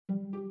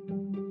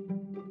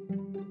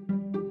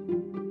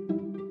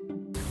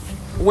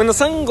When the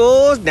sun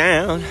goes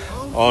down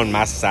on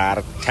my side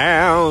of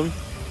town.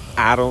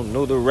 I don't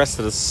know the rest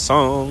of the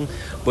song,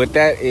 but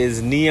that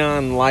is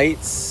Neon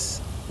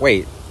Lights.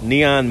 Wait,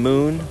 Neon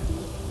Moon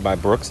by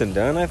Brooks and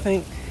Dunn, I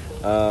think.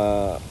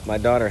 My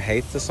daughter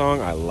hates the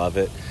song. I love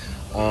it.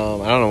 I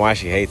don't know why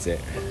she hates it.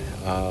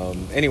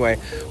 Anyway,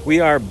 we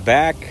are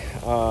back.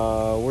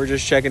 We're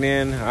just checking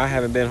in. I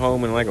haven't been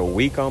home in like a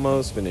week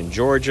almost. Been in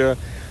Georgia.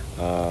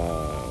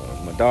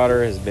 My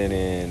daughter has been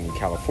in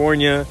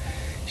California.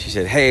 She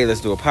said, hey,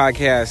 let's do a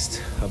podcast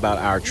about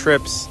our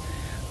trips.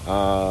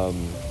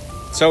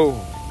 So,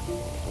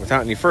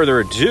 without any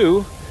further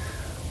ado,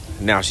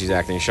 now she's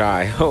acting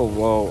shy. Oh,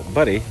 well,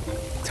 buddy,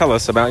 tell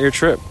us about your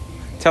trip.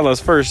 Tell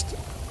us first,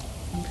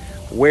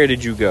 where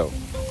did you go?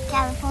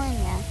 California.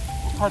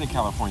 What part of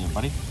California,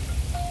 buddy?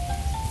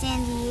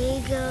 San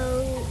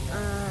Diego.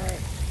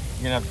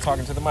 You're going to have to talk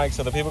into the mic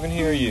so that people can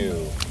hear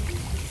you.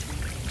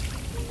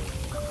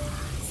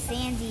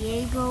 San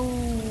Diego.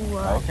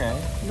 Okay.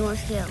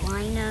 North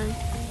Carolina.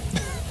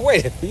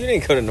 Wait, you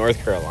didn't go to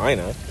North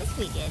Carolina. Yes,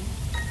 we did.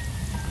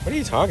 What are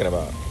you talking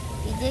about?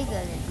 We did go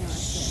to North Carolina.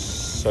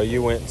 So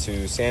you went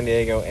to San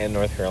Diego and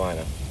North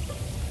Carolina.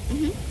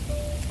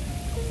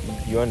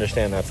 Mm-hmm. You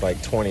understand that's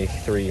like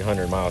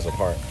 2,300 miles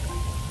apart.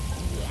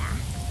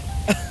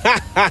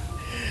 Yeah.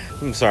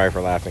 I'm sorry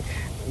for laughing.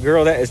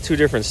 Girl, that is two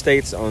different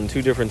states on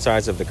two different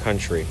sides of the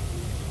country.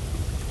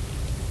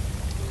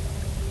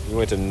 You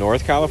went to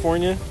North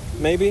California,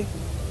 maybe?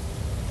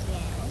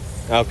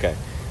 Yes. Okay.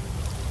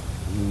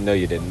 No,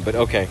 you didn't, but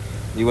okay.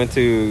 You went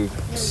to... No,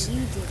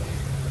 you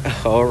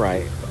didn't. All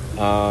right.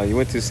 You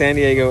went to San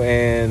Diego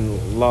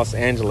and Los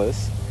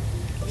Angeles.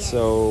 Yes.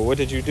 So what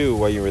did you do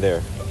while you were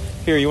there?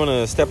 Here, you want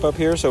to step up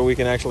here so we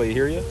can actually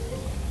hear you?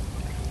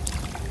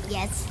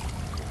 Yes.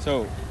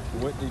 So,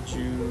 what did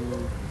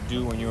you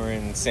do when you were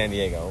in San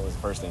Diego? What was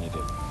the first thing you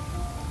did?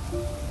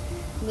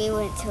 We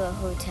went to a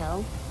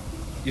hotel.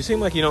 You seem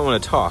like you don't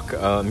want to talk.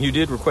 You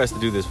did request to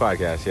do this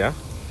podcast, yeah?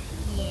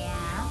 Yeah.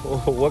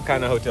 What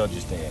kind of hotel did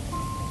you stay at?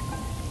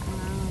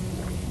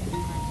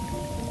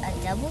 A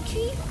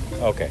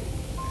DoubleTree? Okay.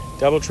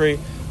 DoubleTree.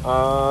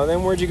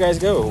 Then where'd you guys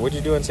go? What'd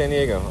you do in San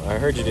Diego? I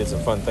heard you did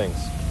some fun things.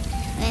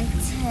 Went to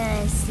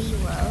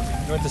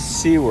SeaWorld. You went to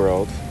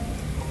SeaWorld.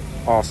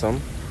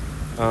 Awesome.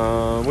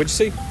 What'd you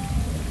see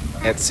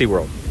at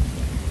SeaWorld?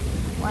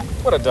 What?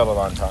 What a double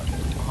entendre.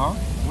 Huh?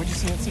 What'd you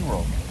see at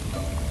SeaWorld?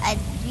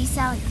 We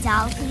saw a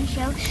dolphin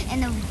show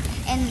and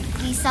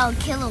we saw a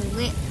killer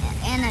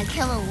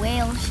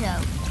whale show.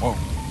 Whoa.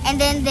 And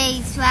then they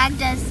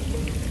swagged us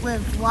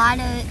with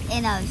water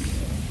in our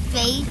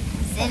face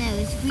and it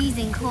was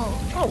freezing cold.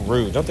 How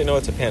rude. Don't they know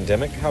it's a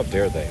pandemic? How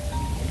dare they?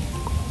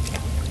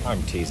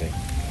 I'm teasing.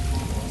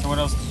 So what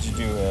else did you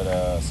do at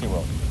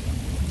SeaWorld?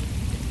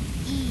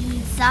 We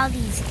saw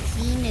these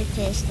cleaner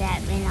fish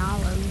that ran all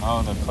over.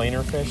 Oh, the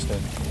cleaner fish that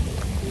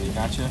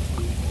got you?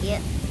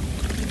 Yep.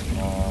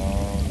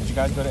 Did you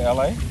guys go to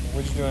LA?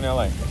 What did you do in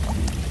LA?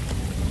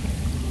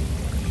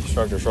 She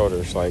shrugged her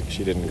shoulders like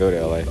she didn't go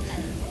to LA.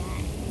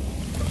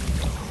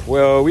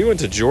 Well, we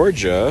went to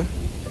Georgia.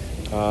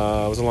 It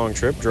was a long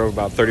trip. Drove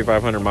about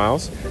 3,500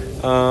 miles.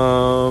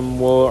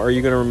 Well, are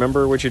you going to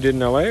remember what you did in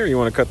LA, or you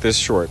want to cut this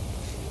short?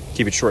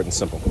 Keep it short and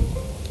simple.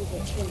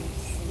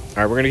 All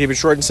right, we're going to keep it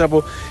short and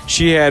simple.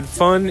 She had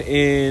fun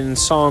in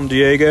San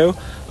Diego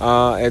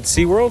at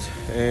SeaWorld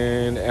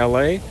in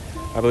LA.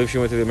 I believe she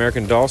went to the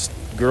American Girl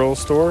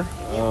store.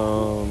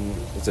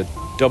 It's a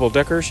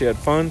double-decker. She had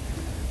fun.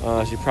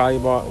 She probably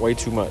bought way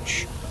too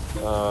much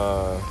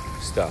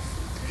stuff.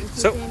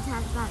 So, you going to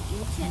talk about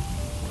your trip?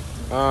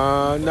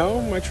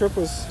 No, my trip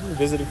was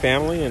visiting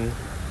family and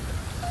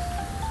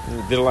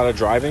did a lot of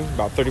driving,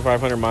 about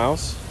 3,500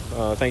 miles.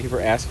 Thank you for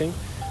asking.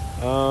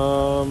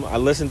 I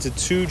listened to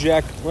three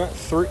Jack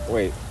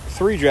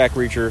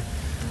Reacher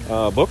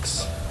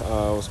books. It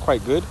was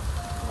quite good.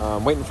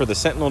 I'm waiting for The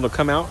Sentinel to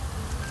come out.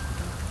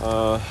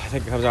 I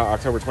think it comes out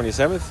October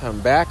 27th.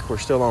 I'm back. We're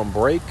still on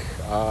break.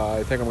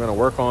 I think I'm going to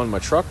work on my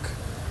truck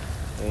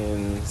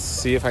and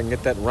see if I can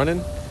get that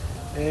running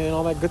and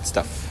all that good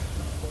stuff.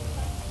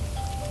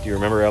 Do you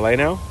remember LA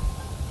now?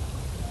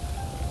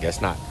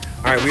 Guess not.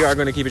 All right, we are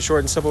going to keep it short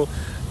and simple.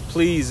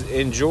 Please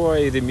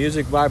enjoy the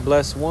music by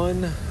Bless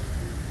One.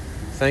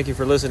 Thank you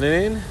for listening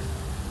in.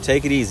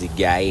 Take it easy,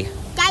 guy.